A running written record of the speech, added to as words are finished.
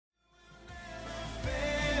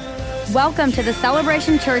Welcome to the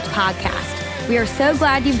Celebration Church podcast. We are so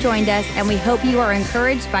glad you've joined us, and we hope you are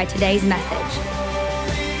encouraged by today's message.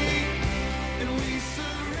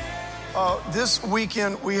 This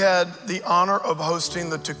weekend, we had the honor of hosting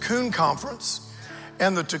the Tikkun Conference.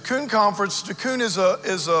 And the Tikkun Conference, Tikkun is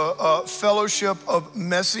a fellowship of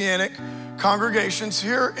Messianic congregations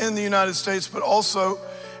here in the United States, but also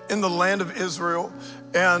in the land of Israel.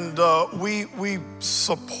 And we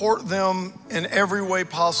support them in every way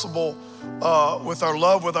possible with our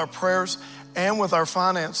love, with our prayers, and with our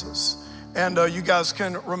finances. And you guys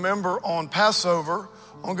can remember on Passover,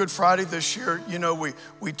 on Good Friday this year, you know,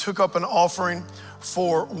 we took up an offering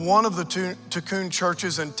for one of the Tikkun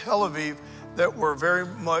churches in Tel Aviv that we're very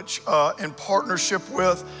much in partnership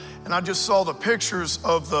with. And I just saw the pictures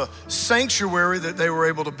of the sanctuary that they were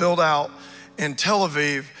able to build out in Tel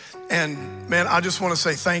Aviv. And man, I just want to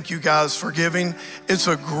say thank you guys for giving. It's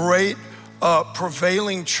a great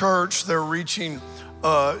prevailing church. They're reaching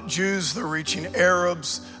Jews, they're reaching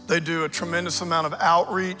Arabs. They do a tremendous amount of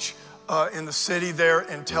outreach in the city there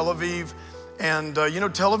in Tel Aviv. And you know,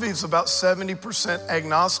 Tel Aviv is about 70%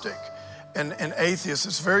 agnostic and atheist.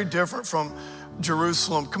 It's very different from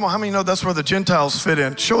Jerusalem. Come on, how many know that's where the Gentiles fit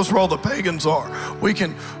in? Show us where all the pagans are. We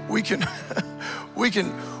can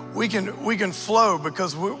flow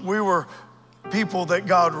because we were people that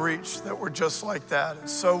God reached that were just like that. And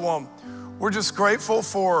so we're just grateful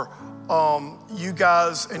for you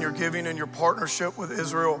guys and your giving and your partnership with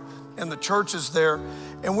Israel and the churches there.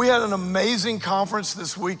 And we had an amazing conference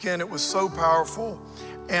this weekend. It was so powerful.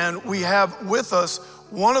 And we have with us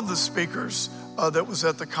one of the speakers that was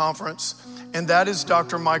at the conference, and that is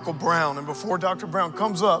Dr. Michael Brown. And before Dr. Brown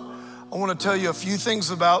comes up, I want to tell you a few things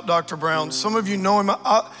about Dr. Brown. Some of you know him.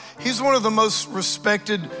 He's one of the most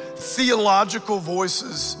respected theological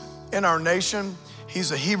voices in our nation.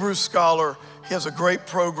 He's a Hebrew scholar. He has a great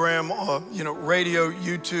program, radio,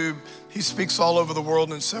 YouTube. He speaks all over the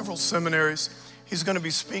world in several seminaries. He's going to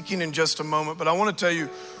be speaking in just a moment. But I want to tell you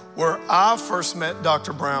where I first met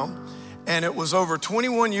Dr. Brown, and it was over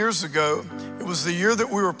 21 years ago. It was the year that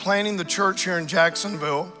we were planning the church here in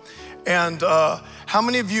Jacksonville. And how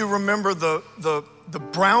many of you remember the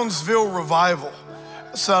Brownsville revival?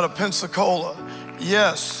 It's out of Pensacola.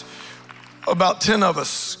 Yes, about 10 of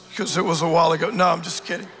us, because it was a while ago. No, I'm just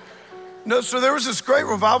kidding. No, so there was this great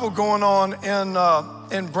revival going on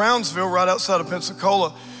in Brownsville, right outside of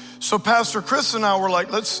Pensacola. So Pastor Chris and I were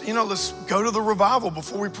like, let's go to the revival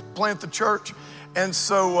before we plant the church. And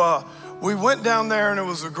so we went down there, and it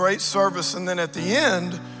was a great service. And then at the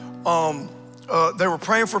end, they were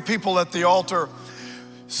praying for people at the altar.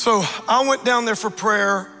 So I went down there for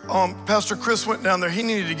prayer. Pastor Chris went down there. He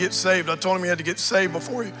needed to get saved. I told him he had to get saved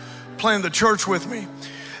before he planned the church with me.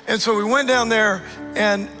 And so we went down there,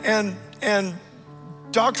 and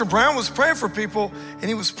Dr. Brown was praying for people, and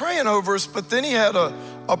he was praying over us, but then he had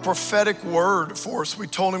a prophetic word for us. We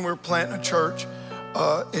told him we were planting a church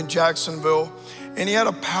in Jacksonville, and he had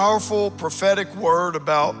a powerful prophetic word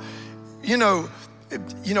about, in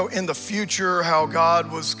the future, how God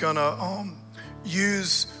was gonna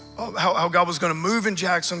use, how God was gonna move in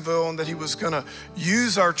Jacksonville, and that he was gonna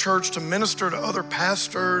use our church to minister to other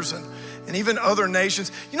pastors and even other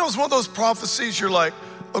nations. It's one of those prophecies you're like,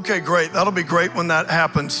 okay, great, that'll be great when that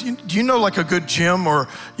happens. Do you know like a good gym or,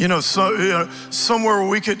 somewhere where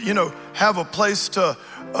we could, have a place to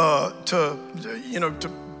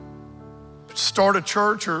start a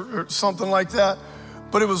church or something like that?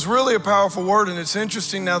 But it was really a powerful word, and it's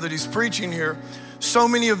interesting now that he's preaching here. So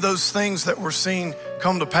many of those things that we're seeing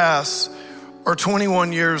come to pass are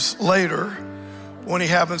 21 years later when he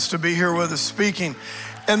happens to be here with us speaking.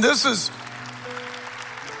 And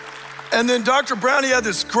then Dr. Brown, he had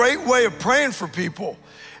this great way of praying for people.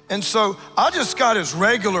 And so I just got his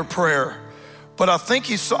regular prayer, but I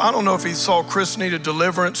think I don't know if he saw Chris needed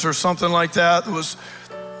deliverance or something like that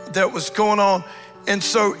that was going on. And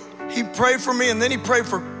so he prayed for me, and then he prayed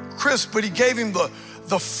for Chris, but he gave him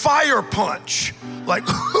the fire punch. Like,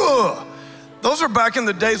 ugh. Those are back in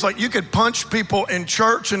the days, like you could punch people in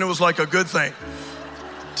church and it was like a good thing.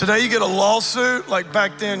 Today you get a lawsuit, like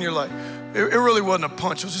back then you're like, it really wasn't a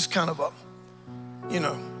punch, it was just kind of a,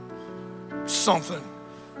 something.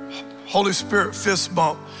 Holy Spirit fist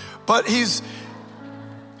bump. But he's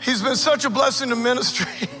been such a blessing to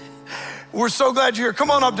ministry. We're so glad you're here.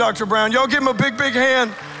 Come on up, Dr. Brown. Y'all give him a big, big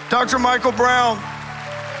hand. Dr. Michael Brown.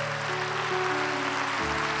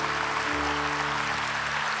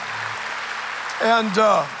 And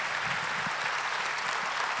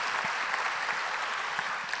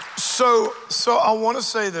so I want to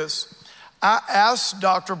say this. I asked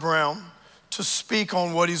Dr. Brown to speak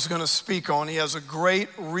on what he's going to speak on. He has a great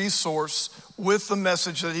resource with the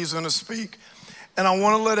message that he's going to speak. And I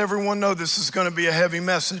want to let everyone know this is going to be a heavy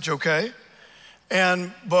message, okay?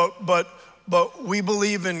 And but we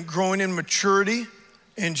believe in growing in maturity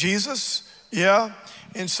in Jesus, yeah?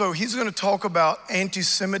 And so he's going to talk about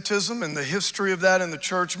anti-Semitism and the history of that in the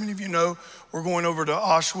church. Many of you know we're going over to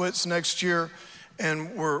Auschwitz next year,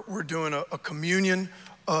 and we're doing a communion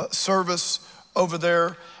service over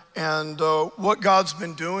there. And what God's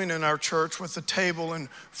been doing in our church with the table and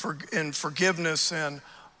forgiveness, and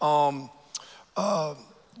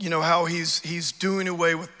you know, how he's doing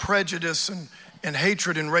away with prejudice and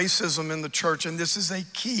hatred and racism in the church. And this is a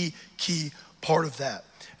key part of that.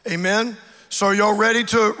 Amen. So are y'all ready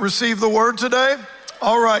to receive the word today?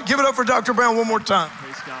 All right, give it up for Dr. Brown one more time.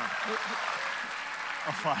 Praise God.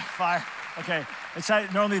 Oh, fire. Okay, it's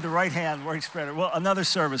normally the right hand works better. Well, another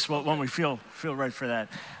service when we feel right for that.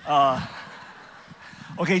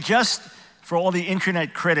 Okay, just for all the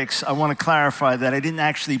internet critics, I want to clarify that I didn't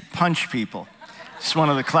actually punch people. Just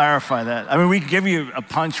wanted to clarify that. I mean, we could give you a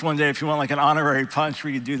punch one day if you want, like an honorary punch,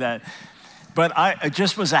 we could do that. But it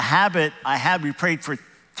just was a habit I had. We prayed for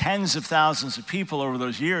tens of thousands of people over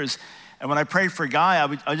those years. And when I prayed for a guy,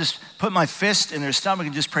 I just put my fist in their stomach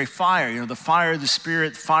and just pray fire. You know, the fire of the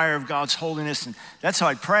Spirit, the fire of God's holiness. And that's how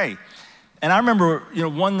I pray. And I remember, you know,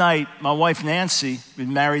 one night, my wife, Nancy, we've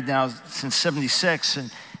been married now since 76.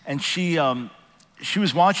 And she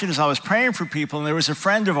was watching as I was praying for people. And there was a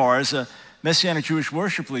friend of ours, a Messianic Jewish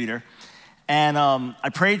worship leader. And I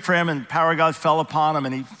prayed for him, and the power of God fell upon him,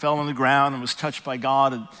 and he fell on the ground and was touched by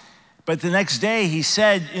God. But the next day he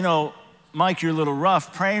said, you know, Mike, you're a little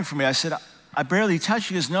rough praying for me. I said, I barely touched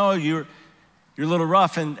you. He goes, no, you're a little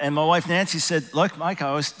rough. And my wife, Nancy, said, look, Mike, I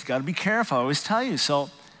always got to be careful. I always tell you. So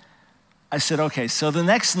I said, okay. So the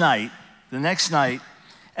next night,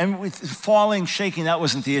 and with falling, shaking, that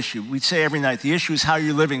wasn't the issue. We'd say every night, the issue is how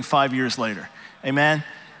you're living 5 years later. Amen?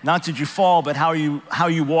 Not did you fall, but how are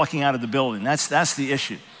you walking out of the building? That's the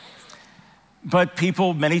issue. But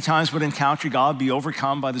people many times would encounter God, be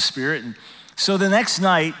overcome by the Spirit. And so the next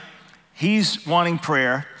night, he's wanting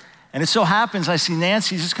prayer. And it so happens I see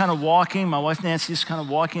Nancy just kind of walking, my wife Nancy just kind of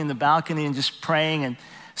walking in the balcony and just praying. And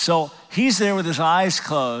so he's there with his eyes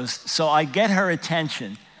closed. So I get her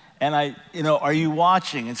attention. And are you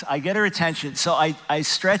watching? And so I get her attention. So I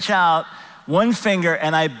stretch out one finger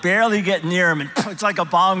and I barely get near him. And it's like a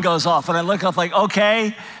bomb goes off. And I look up like,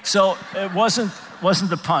 okay. So it wasn't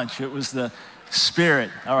the punch. It was the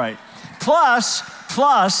Spirit. All right. Plus,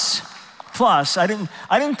 I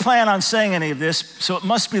didn't plan on saying any of this, so it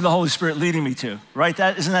must be the Holy Spirit leading me to, right?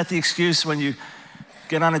 Isn't that the excuse when you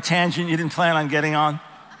get on a tangent you didn't plan on getting on?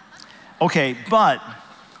 Okay, but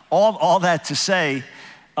all that to say,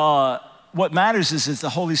 what matters is the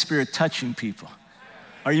Holy Spirit touching people.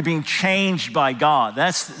 Are you being changed by God?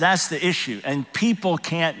 That's the issue, and people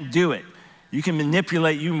can't do it. You can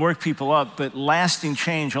manipulate, you can work people up, but lasting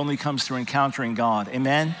change only comes through encountering God.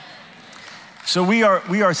 Amen? So we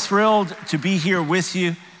are thrilled to be here with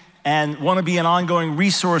you and want to be an ongoing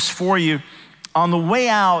resource for you. On the way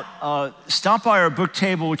out, stop by our book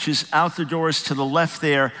table, which is out the doors to the left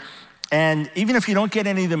there. And even if you don't get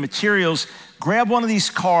any of the materials, grab one of these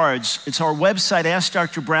cards. It's our website,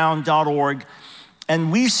 askdrbrown.org.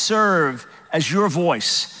 And we serve as your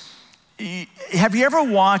voice. Have you ever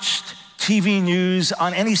watched TV news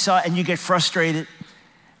on any side and you get frustrated?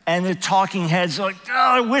 And the talking heads are like, oh,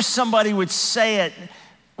 I wish somebody would say it.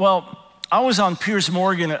 Well, I was on Piers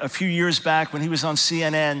Morgan a few years back when he was on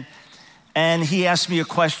CNN, and he asked me a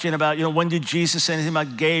question about, when did Jesus say anything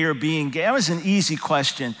about gay or being gay? That was an easy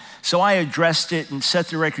question. So I addressed it and set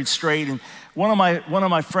the record straight. And one of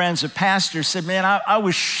my friends, a pastor, said, man, I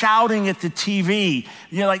was shouting at the TV.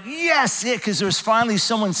 Like, yes, because there was finally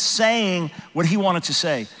someone saying what he wanted to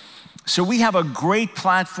say. So we have a great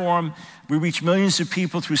platform. We reach millions of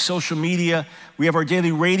people through social media. We have our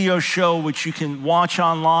daily radio show, which you can watch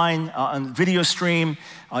online on video stream.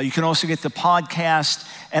 You can also get the podcast.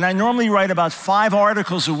 And I normally write about 5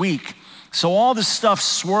 articles a week. So all this stuff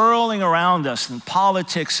swirling around us and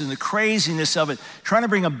politics and the craziness of it, trying to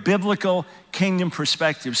bring a biblical kingdom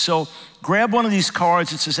perspective. So grab one of these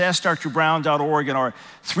cards. It says askdrbrown.org, and our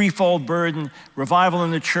threefold burden: revival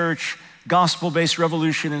in the church, gospel-based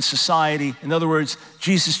revolution in society. In other words,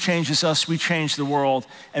 Jesus changes us, we change the world,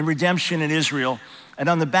 and redemption in Israel. And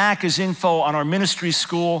on the back is info on our ministry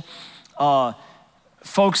school.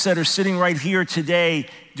 Folks that are sitting right here today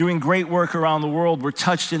doing great work around the world were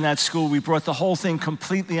touched in that school. We brought the whole thing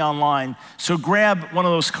completely online. So grab one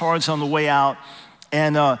of those cards on the way out.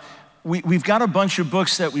 And we've got a bunch of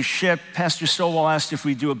books that we ship. Pastor Stovall asked if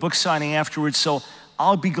we do a book signing afterwards, so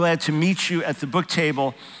I'll be glad to meet you at the book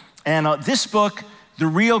table. And this book, The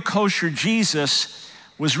Real Kosher Jesus,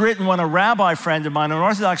 was written when a rabbi friend of mine, an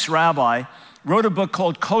Orthodox rabbi, wrote a book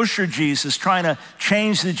called Kosher Jesus, trying to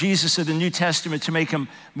change the Jesus of the New Testament to make him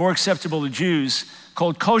more acceptable to Jews,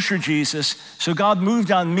 called Kosher Jesus. So God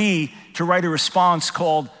moved on me to write a response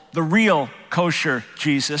called The Real Kosher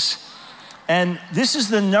Jesus. And this is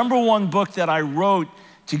the #1 book that I wrote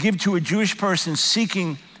to give to a Jewish person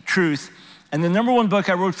seeking truth, and the #1 book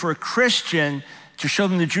I wrote for a Christian to show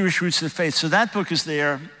them the Jewish roots of the faith. So that book is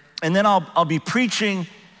there. And then I'll be preaching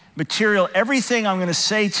material. Everything I'm going to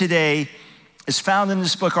say today is found in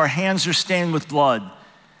this book, Our Hands Are Stained with Blood,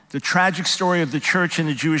 the tragic story of the church and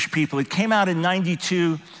the Jewish people. It came out in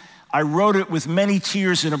 92. I wrote it with many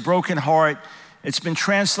tears and a broken heart. It's been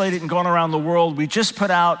translated and gone around the world. We just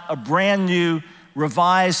put out a brand new,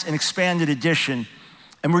 revised and expanded edition.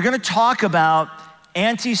 And we're going to talk about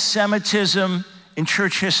anti-Semitism in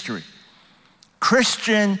church history.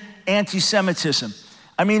 Christian anti-Semitism.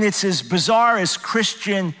 I mean, it's as bizarre as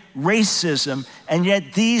Christian racism, and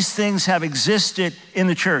yet these things have existed in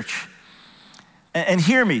the church. And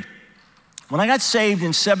hear me, when I got saved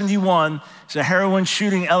in 71, as a heroin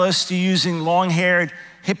shooting, LSD using, long-haired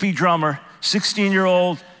hippie drummer,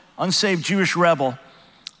 16-year-old unsaved Jewish rebel,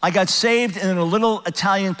 I got saved in a little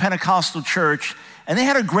Italian Pentecostal church, and they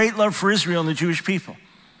had a great love for Israel and the Jewish people.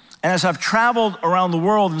 And as I've traveled around the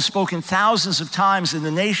world and spoken thousands of times in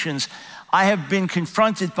the nations, I have been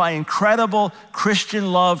confronted by incredible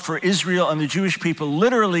Christian love for Israel and the Jewish people,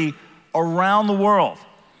 literally around the world.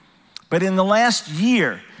 But in the last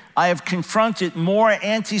year, I have confronted more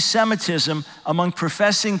anti-Semitism among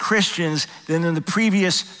professing Christians than in the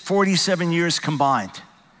previous 47 years combined.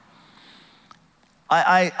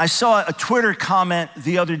 I saw a Twitter comment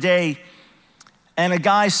the other day, and a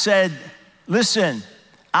guy said, listen,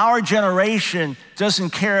 our generation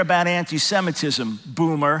doesn't care about anti-Semitism,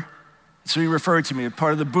 boomer. So he referred to me,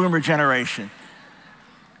 part of the boomer generation.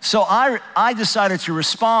 So I decided to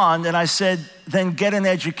respond, and I said, then get an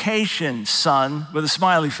education, son, with a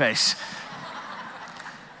smiley face.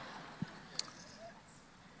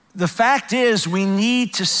 The fact is, we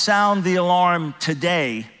need to sound the alarm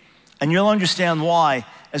today, and you'll understand why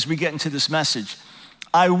as we get into this message.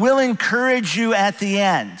 I will encourage you at the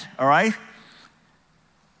end, all right?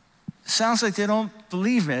 Sounds like they don't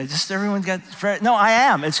believe me. Everyone got, no, I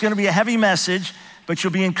am. It's going to be a heavy message, but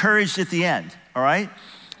you'll be encouraged at the end, all right?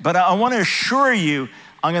 But I want to assure you,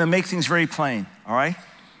 I'm going to make things very plain, all right?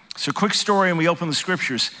 So quick story, and we open the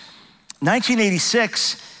scriptures.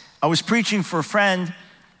 1986, I was preaching for a friend,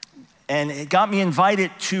 and it got me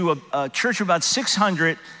invited to a church of about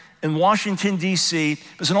 600 in Washington, D.C.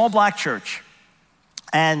 It was an all-black church.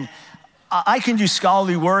 And I can do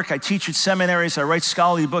scholarly work. I teach at seminaries. I write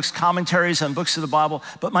scholarly books, commentaries on books of the Bible.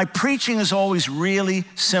 But my preaching is always really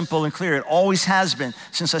simple and clear. It always has been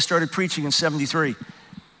since I started preaching in 73.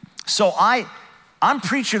 So I'm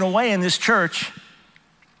preaching away in this church,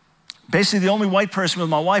 basically the only white person with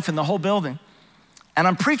my wife in the whole building. And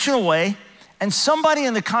I'm preaching away, and somebody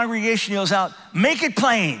in the congregation yells out, make it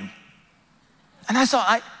plain. And I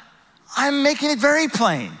thought, I'm making it very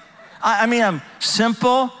plain. I mean, I'm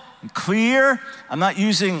simple. I'm clear. I'm not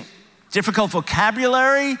using difficult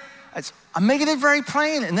vocabulary. I'm making it very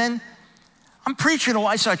plain. And then I'm preaching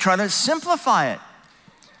away, so I try to simplify it.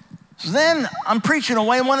 So then I'm preaching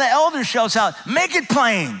away, and one of the elders shouts out, make it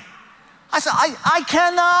plain. I said, I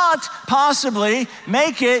cannot possibly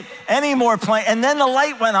make it any more plain. And then the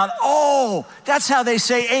light went on. Oh, that's how they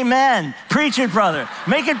say amen. Preach it, brother.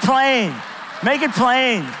 Make it plain. Make it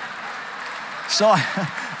plain. So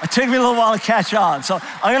it took me a little while to catch on. So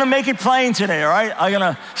I'm going to make it plain today, all right? I'm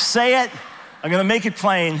going to say it. I'm going to make it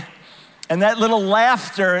plain. And that little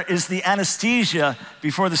laughter is the anesthesia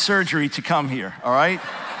before the surgery to come here, all right?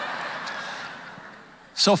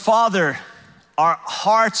 So, Father, our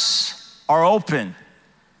hearts are open.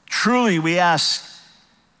 Truly, we ask,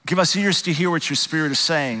 give us ears to hear what your Spirit is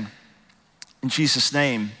saying. In Jesus'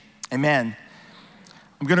 name, amen.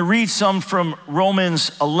 I'm going to read some from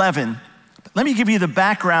Romans 11. Let me give you the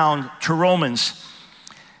background to Romans.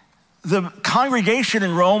 The congregation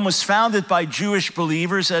in Rome was founded by Jewish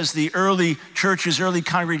believers, as the early churches, early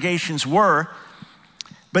congregations were.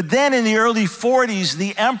 But then in the early 40s,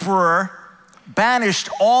 the emperor banished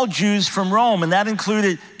all Jews from Rome, and that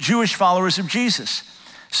included Jewish followers of Jesus.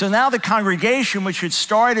 So now the congregation, which had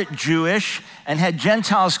started Jewish and had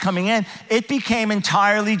Gentiles coming in, it became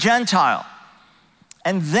entirely Gentile.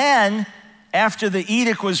 And then after the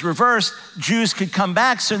edict was reversed, Jews could come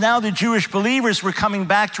back. So now the Jewish believers were coming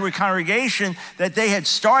back to a congregation that they had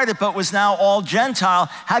started but was now all Gentile.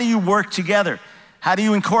 How do you work together? How do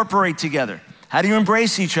you incorporate together? How do you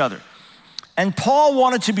embrace each other? And Paul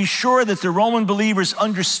wanted to be sure that the Roman believers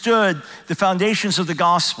understood the foundations of the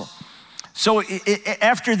gospel. So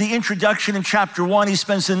after the introduction in chapter 1, he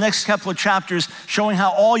spends the next couple of chapters showing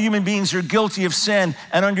how all human beings are guilty of sin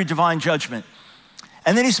and under divine judgment.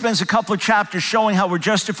 And then he spends a couple of chapters showing how we're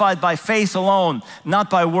justified by faith alone, not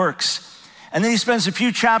by works. And then he spends a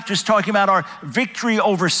few chapters talking about our victory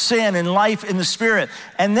over sin and life in the Spirit.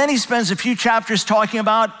 And then he spends a few chapters talking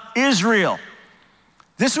about Israel.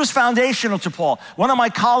 This was foundational to Paul. One of my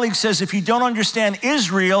colleagues says, if you don't understand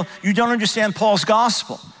Israel, you don't understand Paul's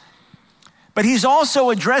gospel. But he's also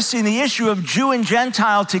addressing the issue of Jew and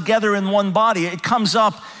Gentile together in one body. It comes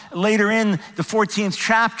up later in the 14th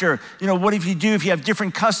chapter. You know, what if you do if you have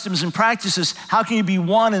different customs and practices? How can you be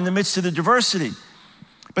one in the midst of the diversity?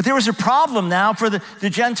 But there was a problem now for the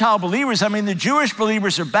Gentile believers. I mean, the Jewish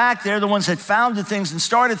believers are back there, the ones that founded things and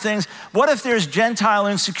started things. What if there's Gentile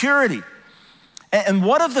insecurity? And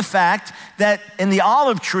what of the fact that in the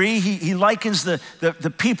olive tree, he likens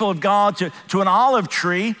the people of God to an olive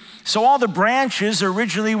tree. So all the branches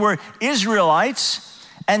originally were Israelites,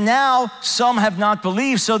 and now some have not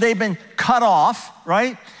believed, so they've been cut off,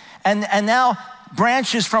 right? And now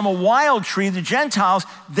branches from a wild tree, the Gentiles,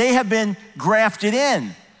 they have been grafted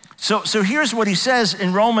in. So here's what he says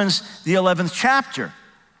in Romans, the 11th chapter.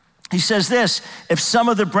 He says this, if some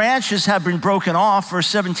of the branches have been broken off, verse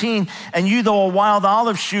 17, and you, though a wild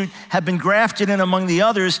olive shoot, have been grafted in among the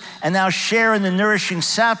others, and now share in the nourishing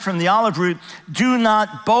sap from the olive root, do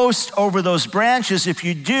not boast over those branches. If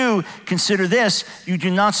you do, consider this, you do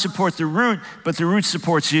not support the root, but the root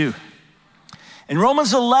supports you. In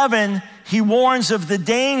Romans 11, he warns of the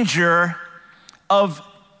danger of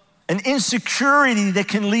an insecurity that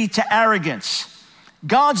can lead to arrogance.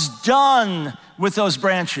 God's done with those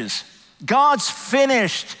branches. God's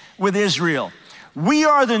finished with Israel. We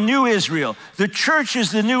are the new Israel. The church is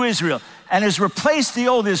the new Israel and has replaced the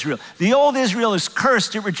old Israel. The old Israel is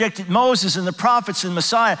cursed. It rejected Moses and the prophets and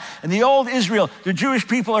Messiah. And the old Israel, the Jewish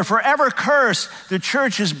people, are forever cursed. The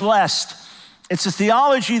church is blessed. It's a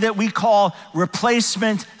theology that we call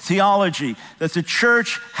replacement theology, that the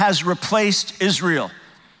church has replaced Israel.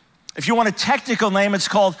 If you want a technical name, it's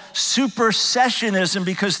called supersessionism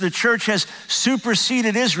because the church has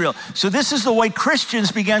superseded Israel. So this is the way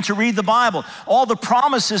Christians began to read the Bible. All the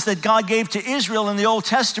promises that God gave to Israel in the Old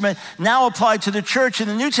Testament now apply to the church in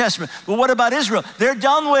the New Testament. But what about Israel? They're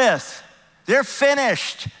done with. They're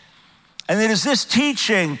finished. And it is this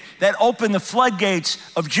teaching that opened the floodgates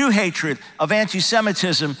of Jew hatred, of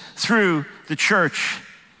anti-Semitism through the church.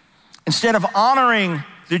 Instead of honoring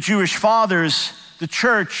the Jewish fathers, the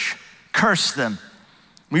church cursed them.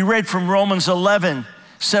 We read from Romans 11,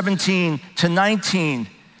 17 to 19.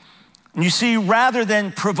 And you see, rather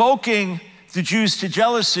than provoking the Jews to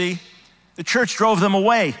jealousy, the church drove them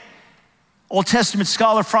away. Old Testament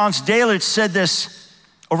scholar Franz Delitzsch said this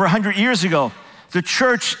over 100 years ago. The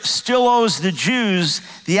church still owes the Jews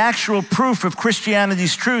the actual proof of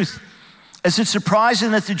Christianity's truth. Is it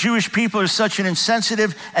surprising that the Jewish people are such an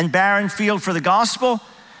insensitive and barren field for the gospel?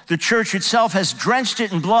 The church itself has drenched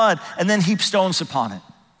it in blood and then heaped stones upon it.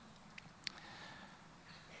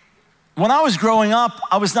 When I was growing up,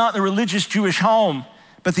 I was not in a religious Jewish home,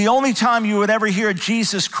 but the only time you would ever hear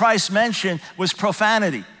Jesus Christ mentioned was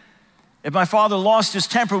profanity. If my father lost his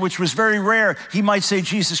temper, which was very rare, he might say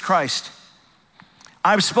Jesus Christ.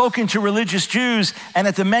 I've spoken to religious Jews, and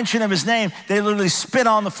at the mention of his name, they literally spit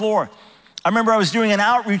on the floor. I remember I was doing an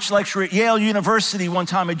outreach lecture at Yale University one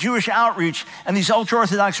time, a Jewish outreach, and these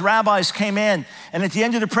ultra-Orthodox rabbis came in, and at the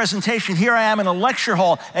end of the presentation, here I am in a lecture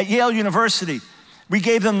hall at Yale University. We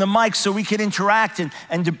gave them the mic so we could interact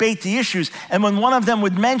and debate the issues, and when one of them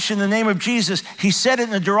would mention the name of Jesus, he said it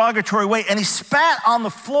in a derogatory way, and he spat on the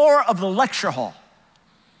floor of the lecture hall.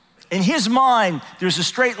 In his mind, there's a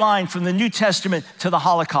straight line from the New Testament to the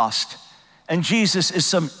Holocaust. And Jesus is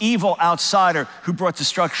some evil outsider who brought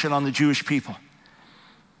destruction on the Jewish people.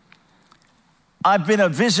 I've been a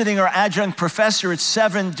visiting or adjunct professor at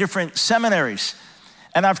 7 different seminaries.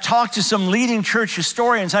 And I've talked to some leading church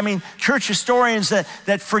historians. I mean, church historians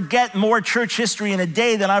that forget more church history in a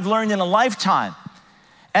day than I've learned in a lifetime.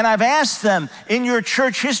 And I've asked them, in your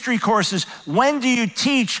church history courses, when do you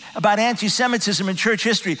teach about anti-Semitism in church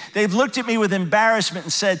history? They've looked at me with embarrassment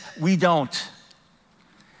and said, we don't.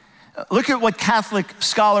 Look at what Catholic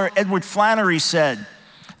scholar Edward Flannery said.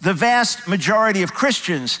 The vast majority of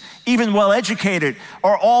Christians, even well-educated,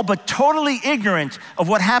 are all but totally ignorant of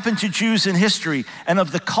what happened to Jews in history and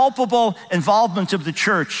of the culpable involvement of the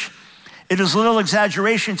church. It is little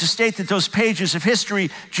exaggeration to state that those pages of history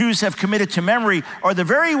Jews have committed to memory are the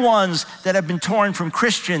very ones that have been torn from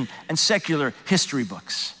Christian and secular history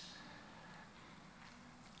books.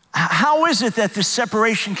 How is it that this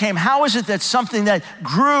separation came? How is it that something that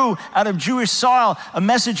grew out of Jewish soil, a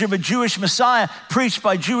message of a Jewish Messiah preached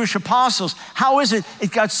by Jewish apostles, how is it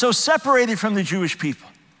got so separated from the Jewish people?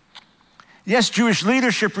 Yes, Jewish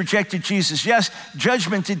leadership rejected Jesus. Yes,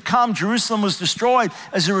 judgment did come. Jerusalem was destroyed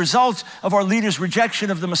as a result of our leaders'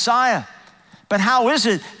 rejection of the Messiah. But how is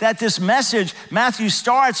it that this message, Matthew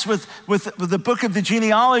starts with the book of the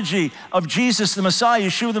genealogy of Jesus, the Messiah,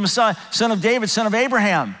 Yeshua the Messiah, son of David, son of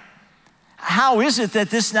Abraham? How is it that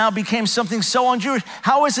this now became something so un-Jewish?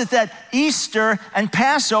 How is it that Easter and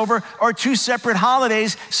Passover are two separate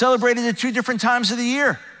holidays celebrated at two different times of the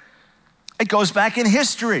year? It goes back in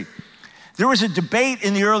history. There was a debate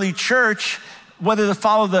in the early church whether to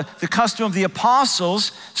follow the custom of the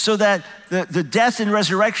apostles so that the death and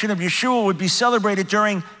resurrection of Yeshua would be celebrated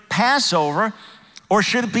during Passover, or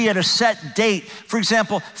should it be at a set date? For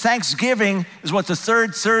example, Thanksgiving is the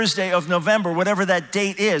third Thursday of November, whatever that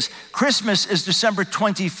date is. Christmas is December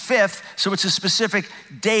 25th, so it's a specific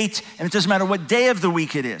date, and it doesn't matter what day of the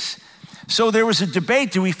week it is. So there was a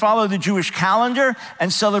debate, do we follow the Jewish calendar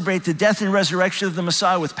and celebrate the death and resurrection of the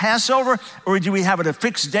Messiah with Passover, or do we have it a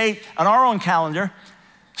fixed date on our own calendar?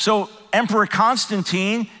 So Emperor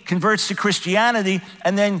Constantine converts to Christianity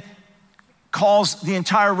and then calls the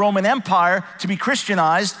entire Roman Empire to be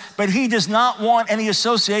Christianized, but he does not want any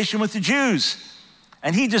association with the Jews.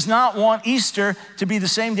 And he does not want Easter to be the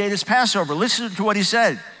same date as Passover. Listen to what he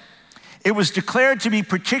said. It was declared to be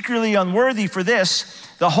particularly unworthy for this,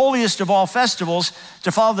 the holiest of all festivals,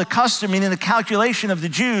 to follow the custom, meaning the calculation of the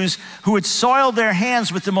Jews who had soiled their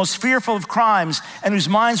hands with the most fearful of crimes and whose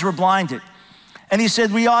minds were blinded. And he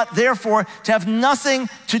said, we ought therefore to have nothing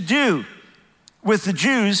to do with the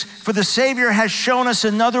Jews, for the Savior has shown us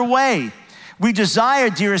another way. We desire,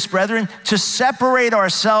 dearest brethren, to separate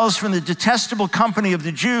ourselves from the detestable company of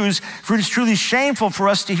the Jews, for it is truly shameful for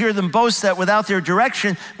us to hear them boast that without their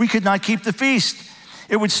direction, we could not keep the feast.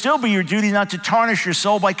 It would still be your duty not to tarnish your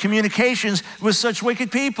soul by communications with such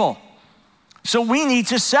wicked people. So we need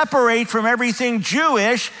to separate from everything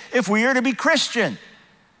Jewish if we are to be Christian.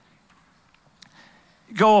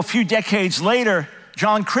 Go a few decades later,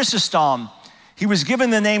 John Chrysostom, he was given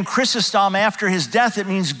the name Chrysostom after his death. It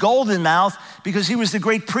means golden mouth because he was the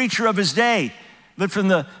great preacher of his day, lived from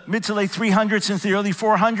the mid to late 300s into the early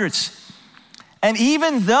 400s. And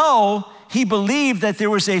even though he believed that there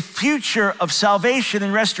was a future of salvation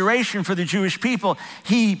and restoration for the Jewish people,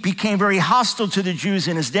 he became very hostile to the Jews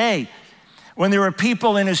in his day. When there were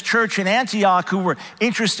people in his church in Antioch who were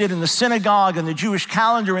interested in the synagogue and the Jewish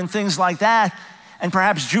calendar and things like that, and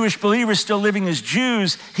perhaps Jewish believers still living as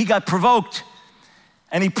Jews, he got provoked.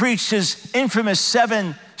 And he preached his infamous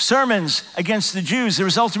 7 sermons against the Jews. There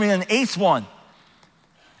was ultimately an 8th one.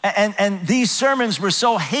 And these sermons were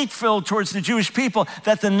so hate-filled towards the Jewish people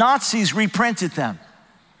that the Nazis reprinted them.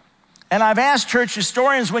 And I've asked church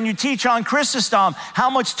historians, when you teach on Chrysostom, how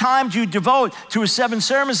much time do you devote to his 7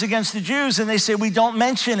 sermons against the Jews? And they say, we don't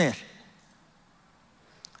mention it.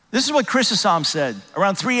 This is what Chrysostom said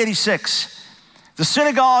around 386. The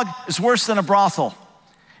synagogue is worse than a brothel.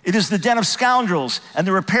 It is the den of scoundrels and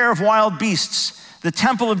the repair of wild beasts, the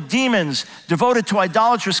temple of demons devoted to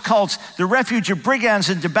idolatrous cults, the refuge of brigands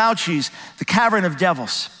and debauchees, the cavern of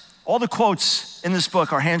devils. All the quotes in this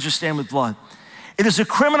book, our hands are stained with blood. It is a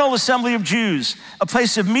criminal assembly of Jews, a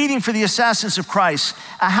place of meeting for the assassins of Christ,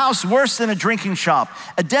 a house worse than a drinking shop,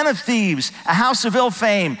 a den of thieves, a house of ill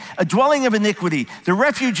fame, a dwelling of iniquity, the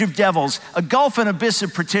refuge of devils, a gulf and abyss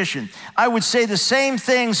of perdition. I would say the same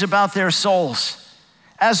things about their souls.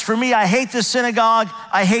 As for me, I hate the synagogue,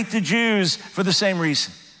 I hate the Jews for the same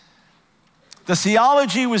reason. The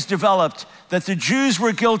theology was developed that the Jews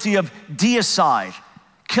were guilty of deicide,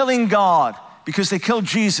 killing God, because they killed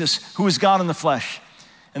Jesus, who was God in the flesh.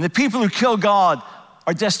 And the people who kill God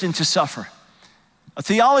are destined to suffer. A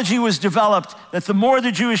theology was developed that the more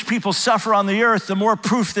the Jewish people suffer on the earth, the more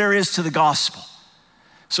proof there is to the gospel.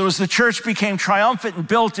 So as the church became triumphant and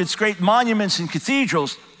built its great monuments and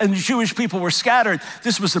cathedrals, and the Jewish people were scattered,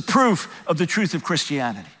 this was the proof of the truth of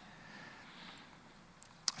Christianity.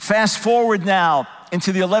 Fast forward now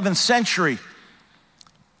into the 11th century.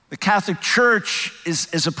 The Catholic Church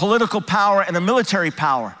is a political power and a military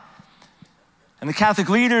power. And the Catholic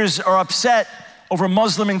leaders are upset over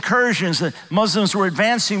Muslim incursions. The Muslims were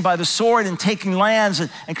advancing by the sword and taking lands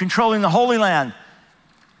and controlling the Holy Land.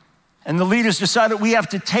 And the leaders decided we have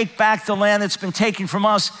to take back the land that's been taken from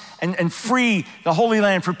us and free the Holy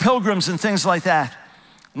Land for pilgrims and things like that.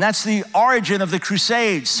 And that's the origin of the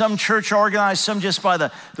Crusades. Some church organized, some just by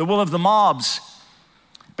the will of the mobs.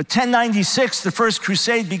 But 1096, the first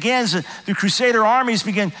crusade begins. The Crusader armies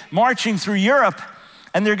begin marching through Europe,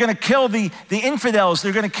 and they're going to kill the infidels.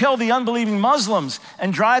 They're going to kill the unbelieving Muslims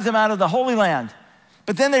and drive them out of the Holy Land.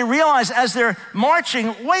 But then they realize as they're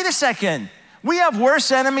marching, wait a second, we have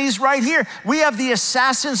worse enemies right here. We have the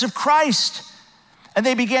assassins of Christ. And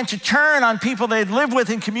they began to turn on people they'd lived with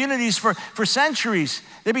in communities for centuries.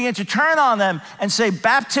 They began to turn on them and say,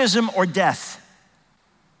 baptism or death.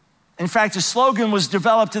 In fact, a slogan was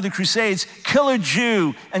developed in the Crusades, kill a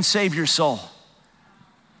Jew and save your soul.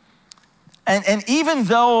 And even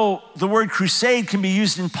though the word crusade can be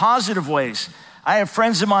used in positive ways, I have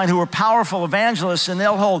friends of mine who are powerful evangelists, and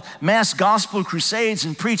they'll hold mass gospel crusades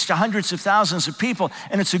and preach to hundreds of thousands of people,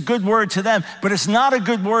 and it's a good word to them, but it's not a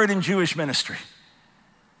good word in Jewish ministry.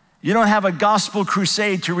 You don't have a gospel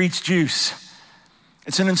crusade to reach Jews.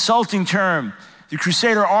 It's an insulting term. The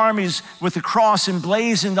Crusader armies with the cross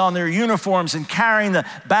emblazoned on their uniforms and carrying the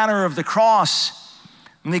banner of the cross.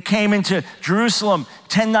 When they came into Jerusalem,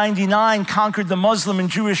 1099 conquered the Muslim and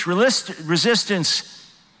Jewish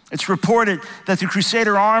resistance. It's reported that the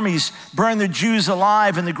Crusader armies burned the Jews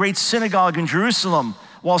alive in the great synagogue in Jerusalem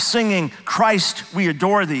while singing, Christ, we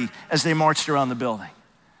adore thee, as they marched around the building.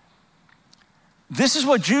 This is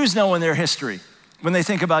what Jews know in their history when they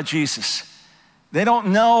think about Jesus. They don't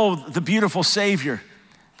know the beautiful Savior.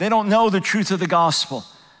 They don't know the truth of the gospel.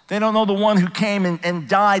 They don't know the one who came and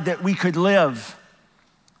died that we could live.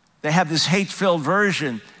 They have this hate-filled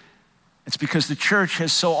version. It's because the church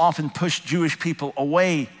has so often pushed Jewish people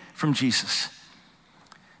away from Jesus.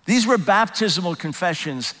 These were baptismal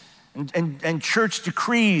confessions and church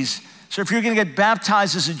decrees. So if you're going to get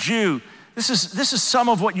baptized as a Jew, this is some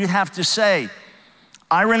of what you'd have to say.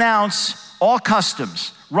 I renounce all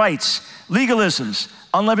customs, rites, legalisms,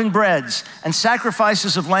 unleavened breads, and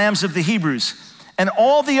sacrifices of lambs of the Hebrews, and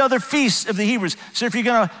all the other feasts of the Hebrews. So if you're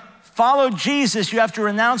going to follow Jesus, you have to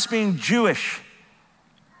renounce being Jewish.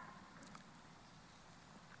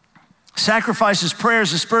 Sacrifices,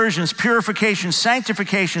 prayers, aspersions, purifications,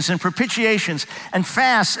 sanctifications, and propitiations, and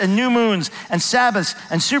fasts, and new moons, and Sabbaths,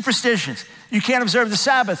 and superstitions. You can't observe the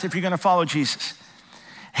Sabbath if you're going to follow Jesus.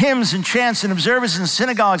 Hymns and chants and observances in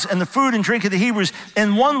synagogues and the food and drink of the Hebrews.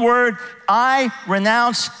 In one word, I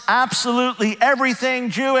renounce absolutely everything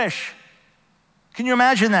Jewish. Can you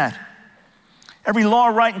imagine that? Every law,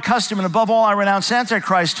 rite, and custom, and above all, I renounce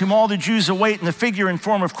Antichrist, whom all the Jews await in the figure and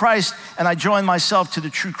form of Christ, and I join myself to the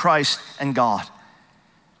true Christ and God.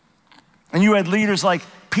 And you had leaders like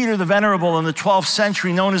Peter the Venerable in the 12th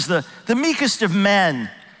century, known as the meekest of men,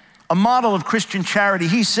 a model of Christian charity.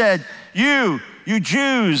 He said, you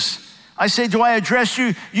Jews, I say, do I address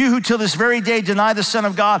you, you who till this very day deny the Son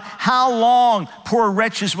of God? How long, poor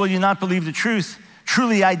wretches, will you not believe the truth?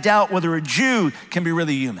 Truly, I doubt whether a Jew can be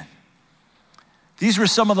really human. These were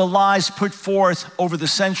some of the lies put forth over the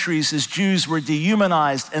centuries as Jews were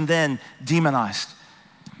dehumanized and then demonized.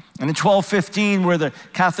 And in 1215, where the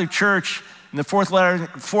Catholic Church and the Fourth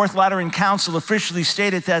Lateran Council officially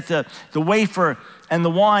stated that the wafer and the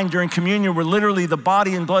wine during communion were literally the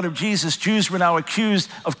body and blood of Jesus, Jews were now accused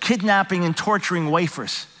of kidnapping and torturing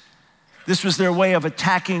wafers. This was their way of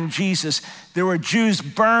attacking Jesus. There were Jews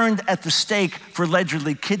burned at the stake for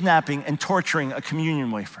allegedly kidnapping and torturing a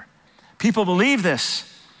communion wafer. People believe this.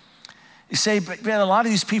 You say, but man, a lot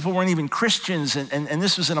of these people weren't even Christians, and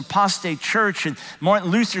this was an apostate church, and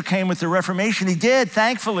Martin Luther came with the Reformation. He did,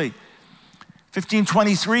 thankfully.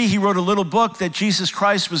 1523, he wrote a little book that Jesus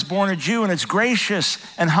Christ was born a Jew, and it's gracious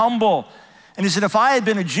and humble. And he said, if I had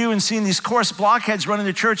been a Jew and seen these coarse blockheads running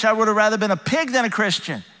the church, I would have rather been a pig than a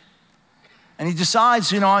Christian. And he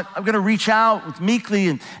decides, I'm going to reach out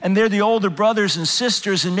meekly, and they're the older brothers and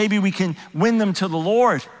sisters, and maybe we can win them to the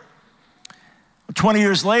Lord. 20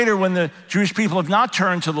 years later, when the Jewish people have not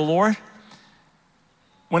turned to the Lord,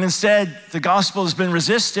 when instead the gospel has been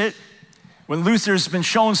resisted, when Luther's been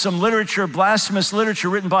shown some literature, blasphemous literature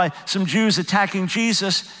written by some Jews attacking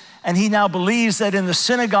Jesus, and he now believes that in the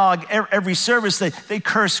synagogue, every service, they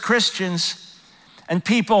curse Christians, and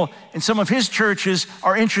people in some of his churches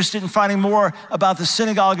are interested in finding more about the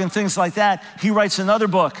synagogue and things like that. He writes another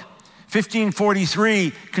book,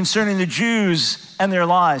 1543, concerning the Jews and their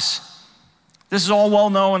lies. This is all well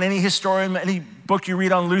known. Any historian, any book you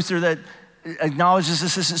read on Luther that acknowledges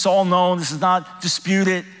this is all known. This is not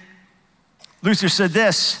disputed. Luther said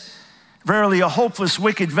this, Verily, a hopeless,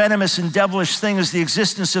 wicked, venomous, and devilish thing is the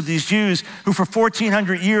existence of these Jews who for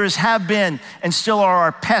 1,400 years have been and still are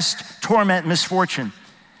our pest, torment, misfortune.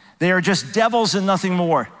 They are just devils and nothing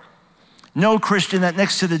more. Know, Christian, that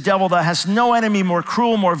next to the devil thou hast no enemy more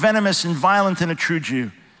cruel, more venomous, and violent than a true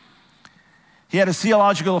Jew. He had a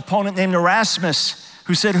theological opponent named Erasmus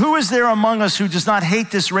who said, who is there among us who does not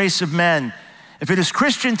hate this race of men? If it is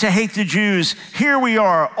Christian to hate the Jews, here we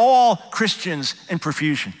are, all Christians in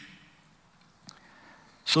profusion.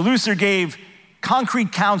 So Luther gave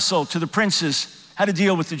concrete counsel to the princes how to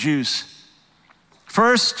deal with the Jews.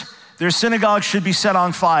 First, their synagogue should be set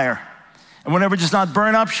on fire, and whatever does not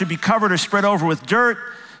burn up should be covered or spread over with dirt,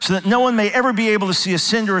 so that no one may ever be able to see a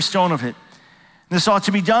cinder or a stone of it. And this ought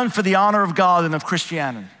to be done for the honor of God and of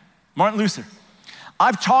Christianity. Martin Luther.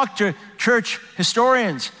 I've talked to church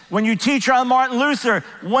historians. When you teach on Martin Luther,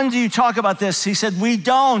 when do you talk about this? He said, we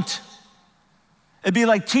don't. It'd be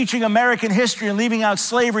like teaching American history and leaving out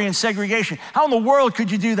slavery and segregation. How in the world could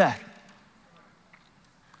you do that?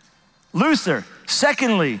 Luther,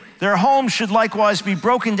 secondly, their homes should likewise be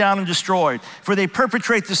broken down and destroyed, for they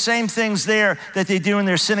perpetrate the same things there that they do in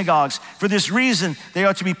their synagogues. For this reason, they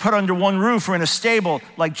ought to be put under one roof or in a stable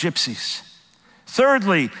like gypsies.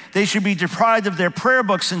 Thirdly, they should be deprived of their prayer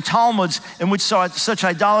books and Talmuds in which such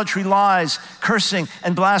idolatry, lies, cursing,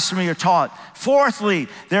 and blasphemy are taught. Fourthly,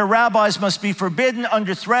 their rabbis must be forbidden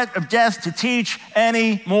under threat of death to teach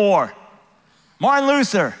any more. Martin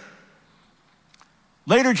Luther.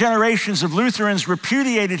 Later generations of Lutherans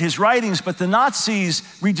repudiated his writings, but the Nazis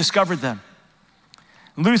rediscovered them.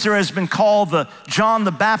 Luther has been called the John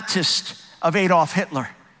the Baptist of Adolf Hitler.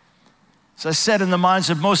 As I said, in the minds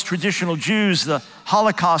of most traditional Jews, the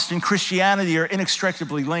Holocaust and Christianity are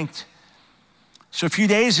inextricably linked. So a few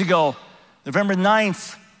days ago, November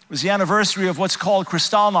 9th, was the anniversary of what's called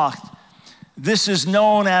Kristallnacht. This is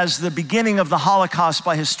known as the beginning of the Holocaust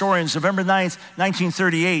by historians, November 9th,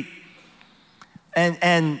 1938.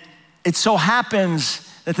 And it so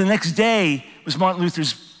happens that the next day was Martin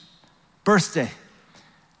Luther's birthday.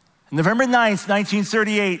 November 9th,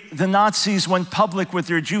 1938, the Nazis went public with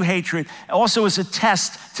their Jew hatred, also as a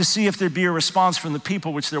test to see if there'd be a response from the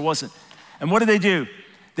people, which there wasn't. And what did they do?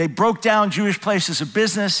 They broke down Jewish places of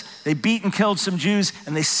business, they beat and killed some Jews,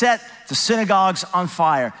 and they set the synagogues on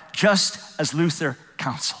fire, just as Luther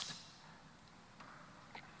counseled.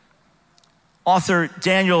 Author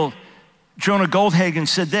Daniel Jonah Goldhagen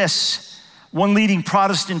said this: one leading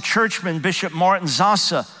Protestant churchman, Bishop Martin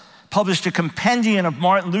Zassa, published a compendium of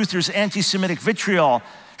Martin Luther's anti-Semitic vitriol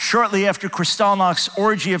shortly after Kristallnacht's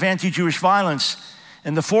orgy of anti-Jewish violence.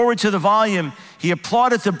 In the foreword to the volume, he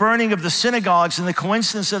applauded the burning of the synagogues and the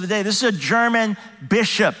coincidence of the day. This is a German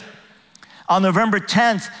bishop. On November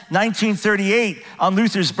 10th, 1938, on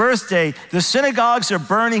Luther's birthday, the synagogues are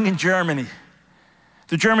burning in Germany.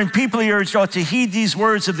 The German people, he urged, ought to heed these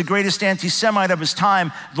words of the greatest anti-Semite of his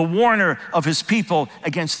time, the warner of his people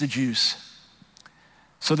against the Jews.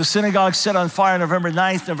 So the synagogues set on fire November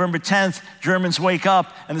 9th, November 10th, Germans wake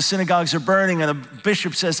up and the synagogues are burning, and the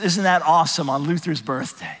bishop says, isn't that awesome, on Luther's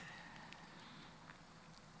birthday?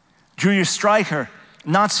 Julius Streicher,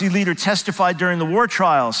 Nazi leader, testified during the war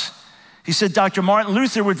trials. He said, Dr. Martin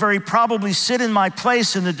Luther would very probably sit in my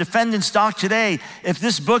place in the defendant's dock today if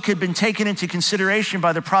this book had been taken into consideration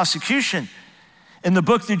by the prosecution. In the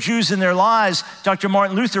book, The Jews and Their Lies, Dr.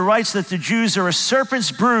 Martin Luther writes that the Jews are a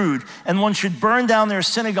serpent's brood and one should burn down their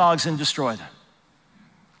synagogues and destroy them.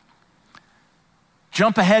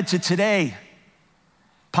 Jump ahead to today.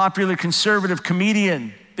 Popular conservative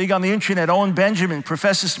comedian, big on the internet, Owen Benjamin,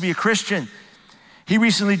 professes to be a Christian. He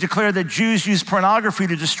recently declared that Jews use pornography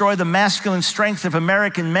to destroy the masculine strength of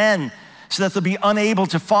American men so that they'll be unable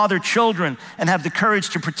to father children and have the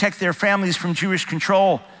courage to protect their families from Jewish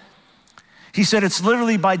control. He said it's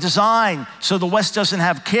literally by design so the West doesn't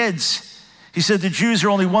have kids. He said the Jews are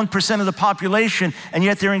only 1% of the population, and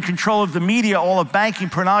yet they're in control of the media, all of banking,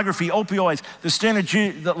 pornography, opioids. The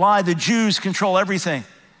standard lie, the Jews control everything.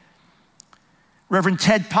 Reverend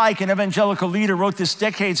Ted Pike, an evangelical leader, wrote this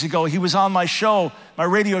decades ago. He was on my show, my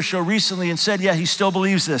radio show recently, and said, yeah, he still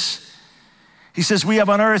believes this. He says, we have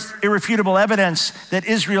unearthed irrefutable evidence that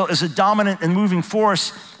Israel is a dominant and moving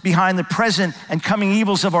force behind the present and coming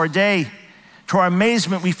evils of our day. To our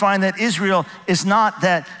amazement, we find that Israel is not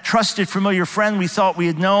that trusted, familiar friend we thought we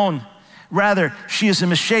had known. Rather, she is a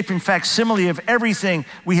misshapen facsimile of everything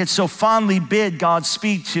we had so fondly bid God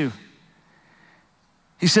speak to.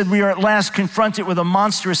 He said, we are at last confronted with a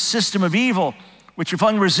monstrous system of evil, which if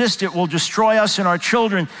unresisted will destroy us and our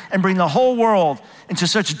children and bring the whole world into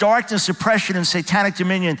such darkness, oppression, and satanic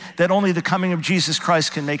dominion that only the coming of Jesus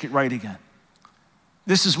Christ can make it right again.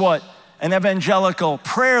 This is what an evangelical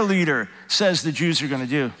prayer leader says the Jews are going to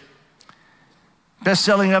do.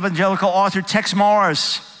 Best-selling evangelical author Tex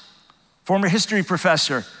Mars, former history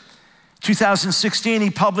professor, 2016,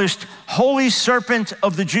 he published Holy Serpent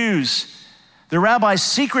of the Jews, the rabbi's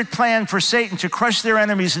secret plan for Satan to crush their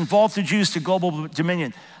enemies and vault the Jews to global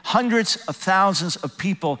dominion. Hundreds of thousands of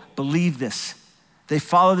people believe this. They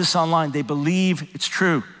follow this online. They believe it's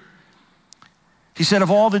true. He said,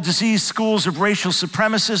 of all the diseased schools of racial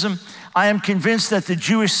supremacism, I am convinced that the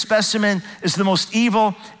Jewish specimen is the most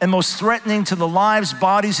evil and most threatening to the lives,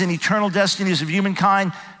 bodies, and eternal destinies of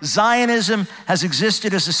humankind. Zionism has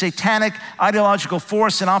existed as a satanic ideological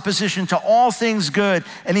force in opposition to all things good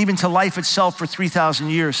and even to life itself for 3,000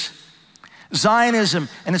 years. Zionism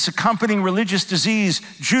and its accompanying religious disease,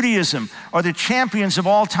 Judaism, are the champions of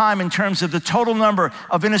all time in terms of the total number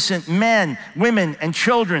of innocent men, women, and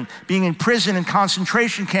children being in prison and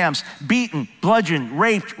concentration camps, beaten, bludgeoned,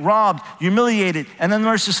 raped, robbed, humiliated, and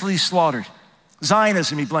unmercifully slaughtered.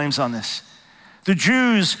 Zionism, he blames on this. The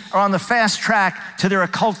Jews are on the fast track to their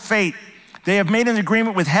occult fate. They have made an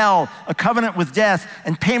agreement with hell, a covenant with death,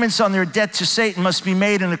 and payments on their debt to Satan must be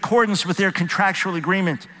made in accordance with their contractual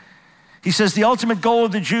agreement. He says the ultimate goal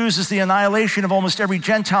of the Jews is the annihilation of almost every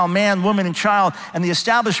Gentile man, woman, and child, and the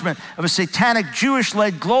establishment of a satanic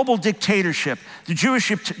Jewish-led global dictatorship, the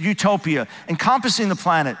Jewish utopia, encompassing the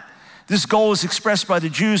planet. This goal is expressed by the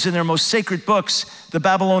Jews in their most sacred books, the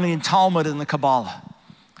Babylonian Talmud and the Kabbalah.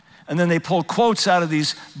 And then they pull quotes out of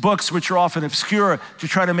these books, which are often obscure, to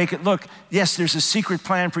try to make it look, yes, there's a secret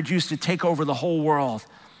plan for Jews to take over the whole world.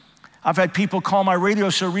 I've had people call my radio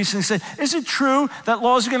show recently and say, is it true that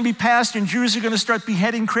laws are going to be passed and Jews are going to start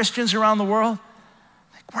beheading Christians around the world?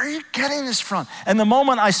 Like, where are you getting this from? And the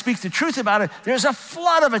moment I speak the truth about it, there's a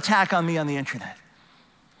flood of attack on me on the internet.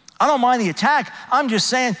 I don't mind the attack. I'm just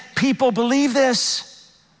saying people believe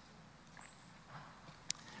this.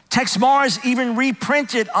 Tex Mars even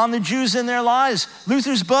reprinted On the Jews and Their Lies,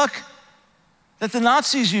 Luther's book that the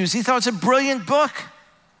Nazis used. He thought it's a brilliant book.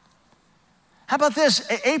 How about this?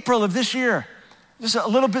 April of this year. This is a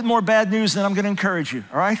little bit more bad news than I'm going to encourage you,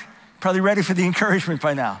 all right? Probably ready for the encouragement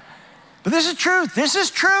by now. But this is truth. This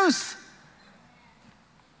is truth.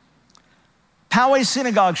 Poway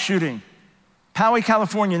synagogue shooting. Poway,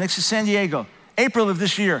 California, next to San Diego. April of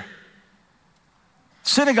this year.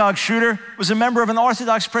 Synagogue shooter was a member of an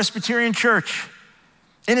Orthodox Presbyterian church.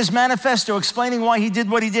 In his manifesto explaining why he did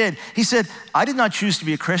what he did, he said, I did not choose to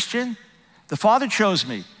be a Christian. The Father chose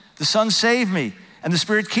me. The Son saved me, and the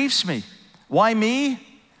Spirit keeps me. Why me?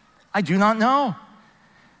 I do not know.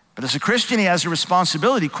 But as a Christian, he has a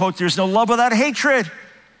responsibility. Quote, there's no love without hatred.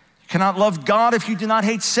 You cannot love God if you do not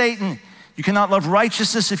hate Satan. You cannot love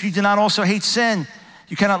righteousness if you do not also hate sin.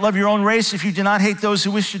 You cannot love your own race if you do not hate those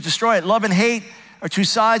who wish to destroy it. Love and hate are two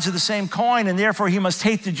sides of the same coin, and therefore he must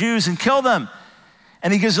hate the Jews and kill them.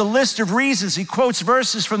 And he gives a list of reasons. He quotes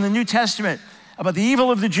verses from the New Testament about the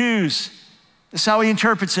evil of the Jews. This is how he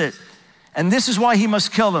interprets it. And this is why he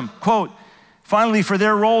must kill them. Quote, finally, for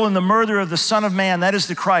their role in the murder of the Son of Man, that is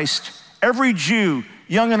the Christ, every Jew,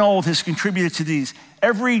 young and old, has contributed to these.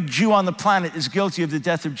 Every Jew on the planet is guilty of the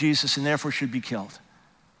death of Jesus and therefore should be killed.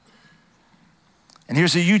 And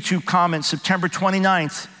here's a YouTube comment, September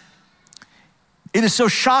 29th. It is so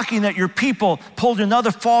shocking that your people pulled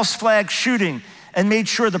another false flag shooting and made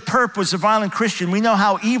sure the perp was a violent Christian. We know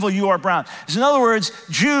how evil you are, Brown. So in other words,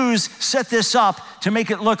 Jews set this up to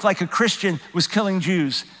make it look like a Christian was killing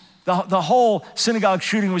Jews. The whole synagogue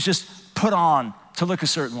shooting was just put on to look a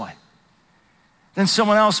certain way. Then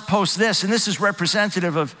someone else posts this, and this is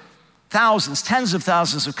representative of thousands, tens of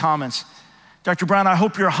thousands of comments. Dr. Brown, I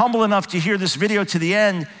hope you're humble enough to hear this video to the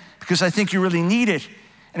end because I think you really need it.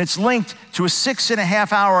 And it's linked to a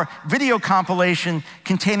 6.5-hour video compilation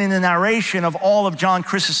containing the narration of all of John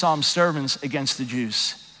Chrysostom's sermons against the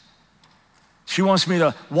Jews. She wants me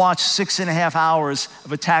to watch 6.5 hours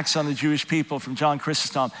of attacks on the Jewish people from John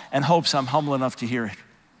Chrysostom and hopes I'm humble enough to hear it.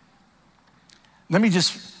 Let me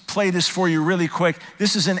just play this for you really quick.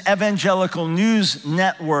 This is an evangelical news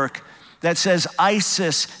network that says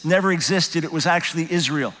ISIS never existed. It was actually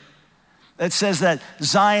Israel. That says that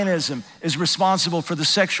Zionism is responsible for the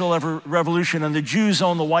sexual revolution and the Jews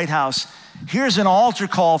own the White House. Here's an altar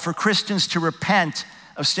call for Christians to repent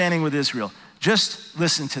of standing with Israel. Just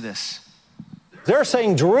listen to this. They're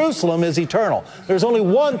saying Jerusalem is eternal. There's only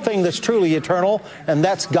one thing that's truly eternal, and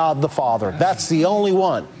that's God the Father. That's the only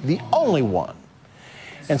one, the only one.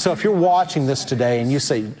 And so if you're watching this today and you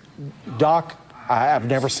say, Doc, I've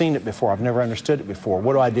never seen it before. I've never understood it before.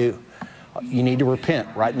 What do I do? You need to repent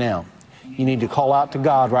right now. You need to call out to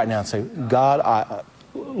God right now and say, God,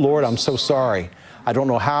 Lord, I'm so sorry. I don't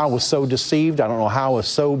know how I was so deceived. I don't know how I was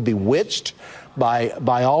so bewitched by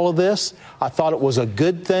all of this. I thought it was a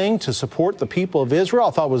good thing to support the people of Israel.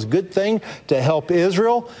 I thought it was a good thing to help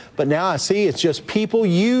Israel. But now I see it's just people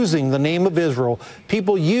using the name of Israel,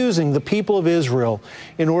 people using the people of Israel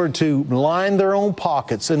in order to line their own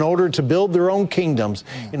pockets, in order to build their own kingdoms,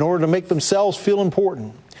 in order to make themselves feel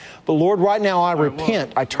important. But Lord, right now I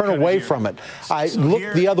repent. I turn away from it. I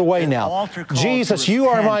look the other way now. Jesus, you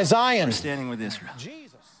are my Zion. Standing with Israel.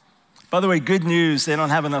 By the way, good news, they don't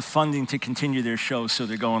have enough funding to continue their show, so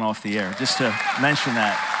they're going off the air, just to mention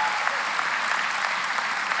that.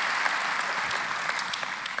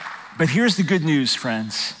 But here's the good news,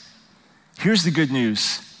 friends. Here's the good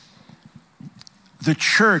news. The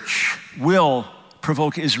church will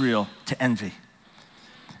provoke Israel to envy.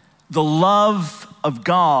 The love of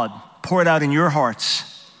God poured out in your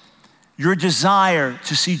hearts, your desire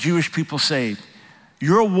to see Jewish people saved,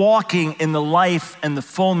 you're walking in the life and the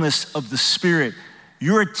fullness of the Spirit.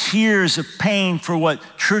 Your tears of pain for what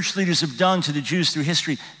church leaders have done to the Jews through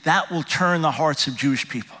history, that will turn the hearts of Jewish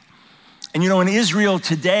people. And you know, in Israel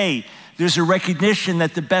today, there's a recognition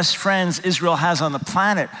that the best friends Israel has on the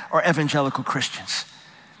planet are evangelical Christians.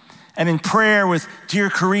 And in prayer with dear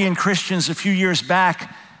Korean Christians a few years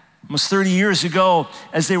back, almost 30 years ago,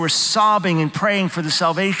 as they were sobbing and praying for the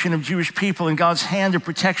salvation of Jewish people and God's hand of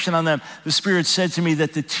protection on them, the Spirit said to me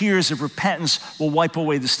that the tears of repentance will wipe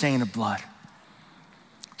away the stain of blood.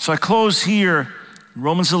 So I close here,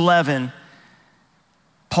 Romans 11.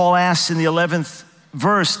 Paul asks in the 11th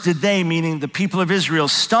verse, did they, meaning the people of Israel,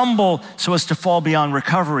 stumble so as to fall beyond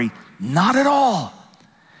recovery? Not at all.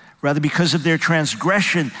 Rather, because of their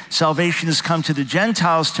transgression, salvation has come to the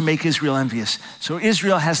Gentiles to make Israel envious. So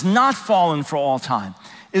Israel has not fallen for all time.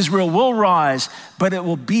 Israel will rise, but it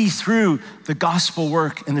will be through the gospel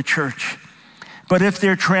work in the church. But if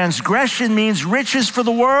their transgression means riches for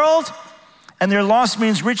the world, and their loss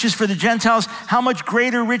means riches for the Gentiles, how much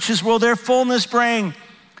greater riches will their fullness bring?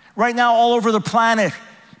 Right now, all over the planet,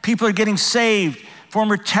 people are getting saved.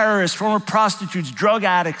 Former terrorists, former prostitutes, drug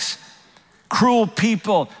addicts, cruel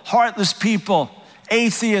people, heartless people,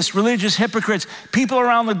 atheists, religious hypocrites, people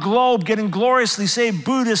around the globe getting gloriously saved,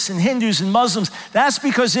 Buddhists and Hindus and Muslims. That's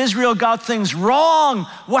because Israel got things wrong.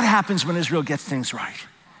 What happens when Israel gets things right?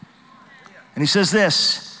 And he says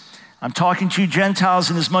this, I'm talking to you Gentiles,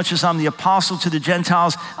 and as much as I'm the apostle to the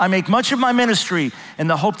Gentiles, I make much of my ministry in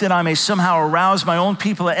the hope that I may somehow arouse my own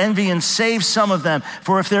people to envy and save some of them.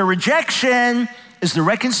 For if their rejection is the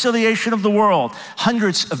reconciliation of the world,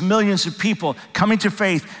 hundreds of millions of people coming to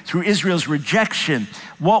faith through Israel's rejection,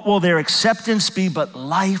 what will their acceptance be but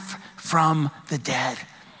life from the dead?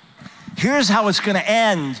 Here's how it's going to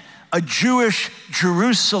end. A Jewish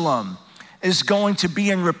Jerusalem is going to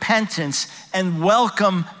be in repentance and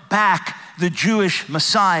welcome back the Jewish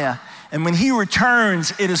Messiah. And when he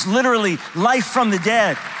returns, it is literally life from the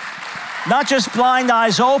dead. Not just blind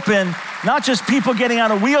eyes open, not just people getting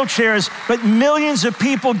out of wheelchairs, but millions of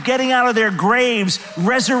people getting out of their graves,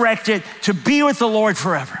 resurrected to be with the Lord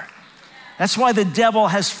forever. That's why the devil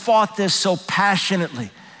has fought this so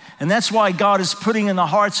passionately. And that's why God is putting in the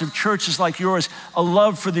hearts of churches like yours a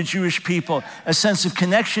love for the Jewish people, a sense of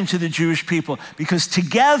connection to the Jewish people, because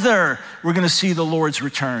together we're going to see the Lord's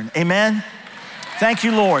return. Amen? Thank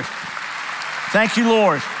you, Lord. Thank you,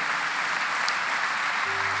 Lord.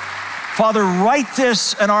 Father, write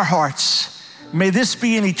this in our hearts. May this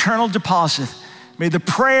be an eternal deposit. May the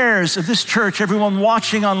prayers of this church, everyone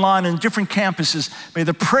watching online in different campuses, may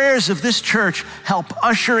the prayers of this church help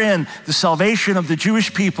usher in the salvation of the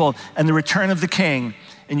Jewish people and the return of the King.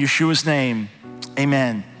 In Yeshua's name,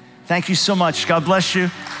 amen. Thank you so much. God bless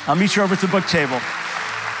you. I'll meet you over at the book table.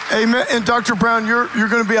 Amen. And Dr. Brown, you're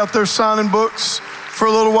going to be out there signing books for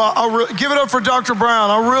a little while. Give it up for Dr. Brown.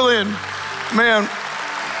 Man.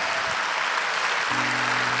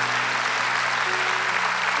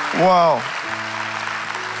 Wow.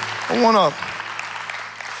 I want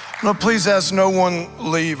to please ask no one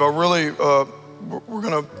leave. We're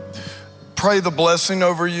going to pray the blessing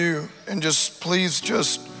over you, and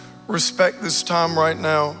please respect this time right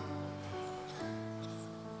now.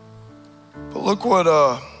 But look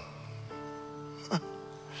what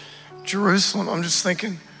Jerusalem, I'm just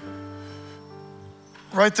thinking,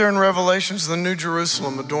 right there in Revelations, the new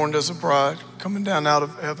Jerusalem adorned as a bride coming down out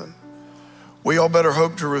of heaven. We all better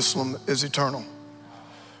hope Jerusalem is eternal,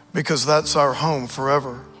 because that's our home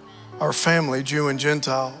forever, our family, Jew and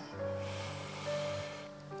Gentile.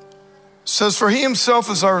 It says, for he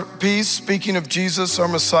himself is our peace, speaking of Jesus, our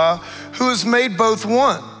Messiah, who has made both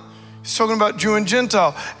one. He's talking about Jew and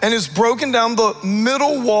Gentile, and has broken down the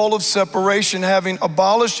middle wall of separation, having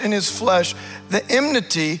abolished in his flesh the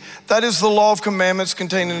enmity, that is the law of commandments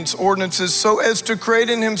contained in its ordinances, so as to create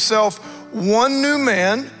in himself one new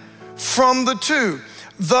man from the two,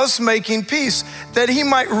 thus making peace, that he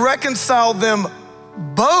might reconcile them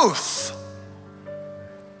both.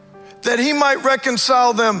 That he might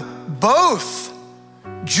reconcile them both,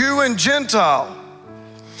 Jew and Gentile,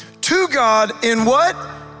 to God in what?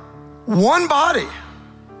 One body,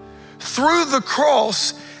 through the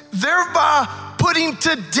cross, thereby putting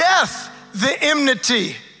to death the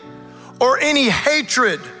enmity or any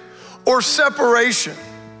hatred or separation.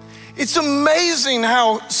 It's amazing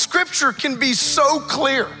how scripture can be so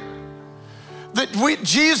clear that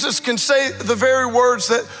Jesus can say the very words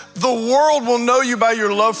that the world will know you by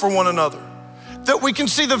your love for one another. That we can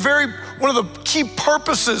see one of the key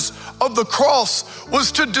purposes of the cross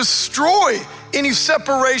was to destroy any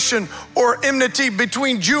separation or enmity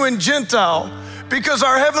between Jew and Gentile, because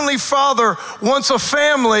our Heavenly Father wants a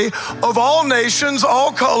family of all nations,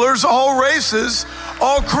 all colors, all races,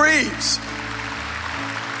 all creeds.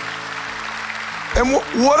 And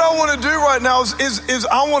what I want to do right now is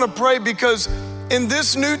I want to pray, because in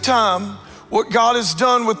this new time, what God has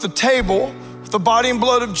done with the table, with the body and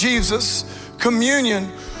blood of Jesus, communion,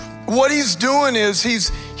 what he's doing is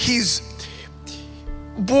he's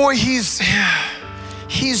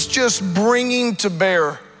just bringing to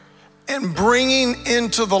bear and bringing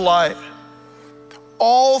into the light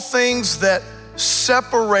all things that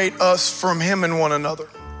separate us from him and one another.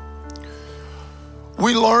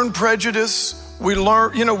 We learn prejudice. We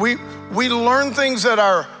learn things at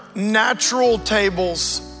our natural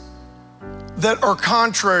tables that are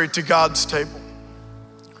contrary to God's table.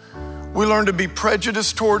 We learn to be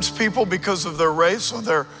prejudiced towards people because of their race or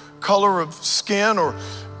their color of skin, or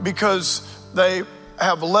because they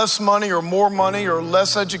have less money or more money, or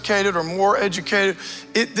less educated or more educated.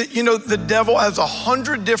 The devil has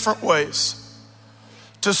 100 different ways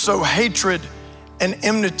to sow hatred and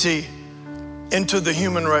enmity into the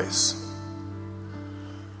human race.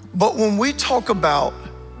 But when we talk about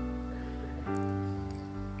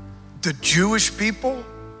the Jewish people,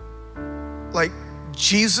 like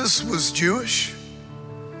Jesus was Jewish,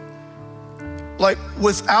 like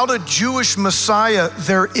without a Jewish Messiah,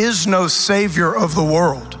 there is no Savior of the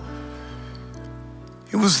world.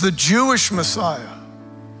 It was the Jewish Messiah.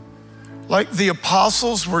 Like the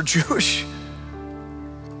apostles were Jewish.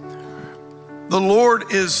 The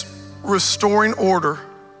Lord is restoring order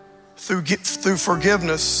through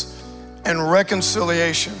forgiveness and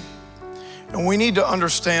reconciliation. And we need to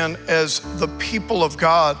understand, as the people of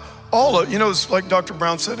God, it's like Dr.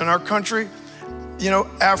 Brown said, in our country,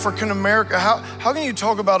 African America, how can you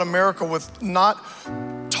talk about America with not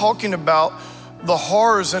talking about the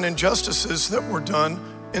horrors and injustices that were done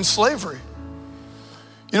in slavery?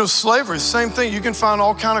 Slavery, same thing. You can find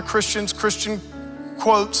all kind of Christian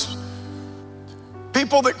quotes,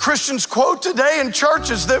 people that Christians quote today in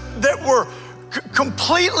churches that were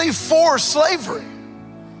completely for slavery.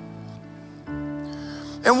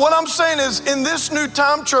 And what I'm saying is, in this new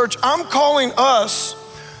time, church, I'm calling us,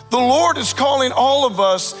 the Lord is calling all of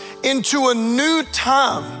us into a new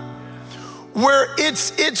time where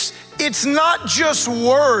it's not just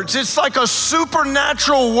words. It's like a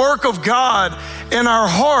supernatural work of God in our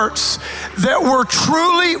hearts that we're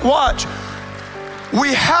truly,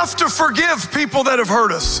 we have to forgive people that have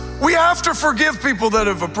hurt us. We have to forgive people that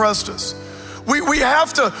have oppressed us. We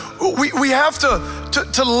have to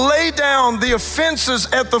lay down the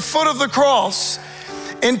offenses at the foot of the cross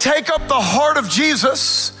and take up the heart of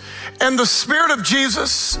Jesus and the Spirit of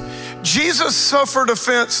Jesus. Jesus suffered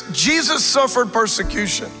offense. Jesus suffered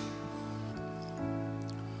persecution.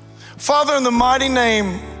 Father, in the mighty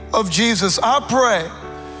name of Jesus, I pray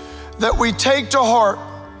that we take to heart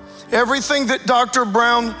everything that Dr.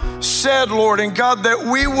 Brown said, Lord, and God, that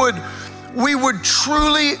we would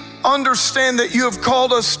truly understand that you have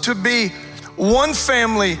called us to be one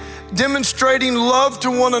family, demonstrating love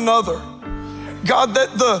to one another. God,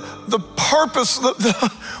 that the purpose,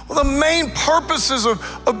 the main purposes of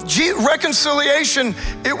reconciliation,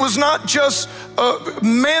 it was not just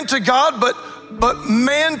man to God, but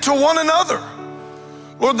man to one another.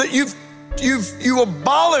 Lord, that you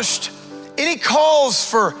abolished any cause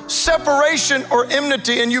for separation or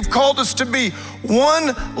enmity, and you've called us to be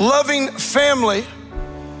one loving family,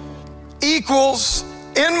 equals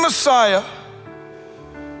in Messiah,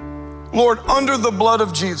 Lord, under the blood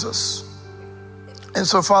of Jesus. And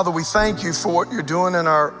so, Father, we thank you for what you're doing in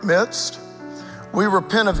our midst. We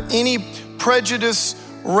repent of any prejudice,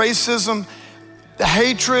 racism,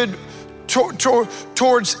 hatred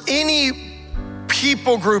towards any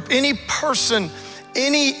people group, any person,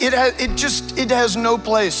 it has no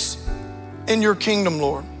place in your kingdom,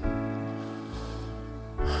 Lord.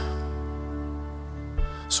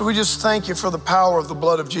 So we just thank you for the power of the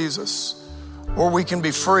blood of Jesus, where we can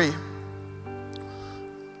be free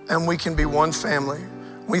and we can be one family.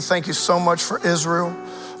 We thank you so much for Israel.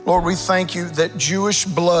 Lord, we thank you that Jewish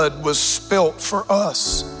blood was spilt for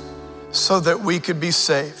us so that we could be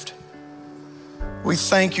saved. We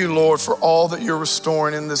thank you, Lord, for all that you're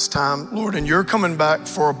restoring in this time, Lord, and you're coming back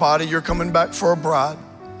for a body, you're coming back for a bride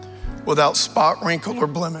without spot, wrinkle, or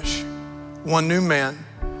blemish. One new man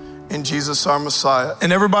in Jesus, our Messiah.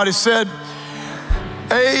 And everybody said,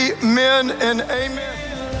 amen and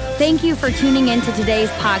amen. Thank you for tuning in to today's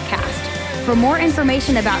podcast. For more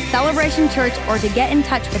information about Celebration Church or to get in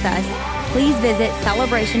touch with us, please visit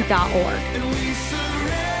celebration.org.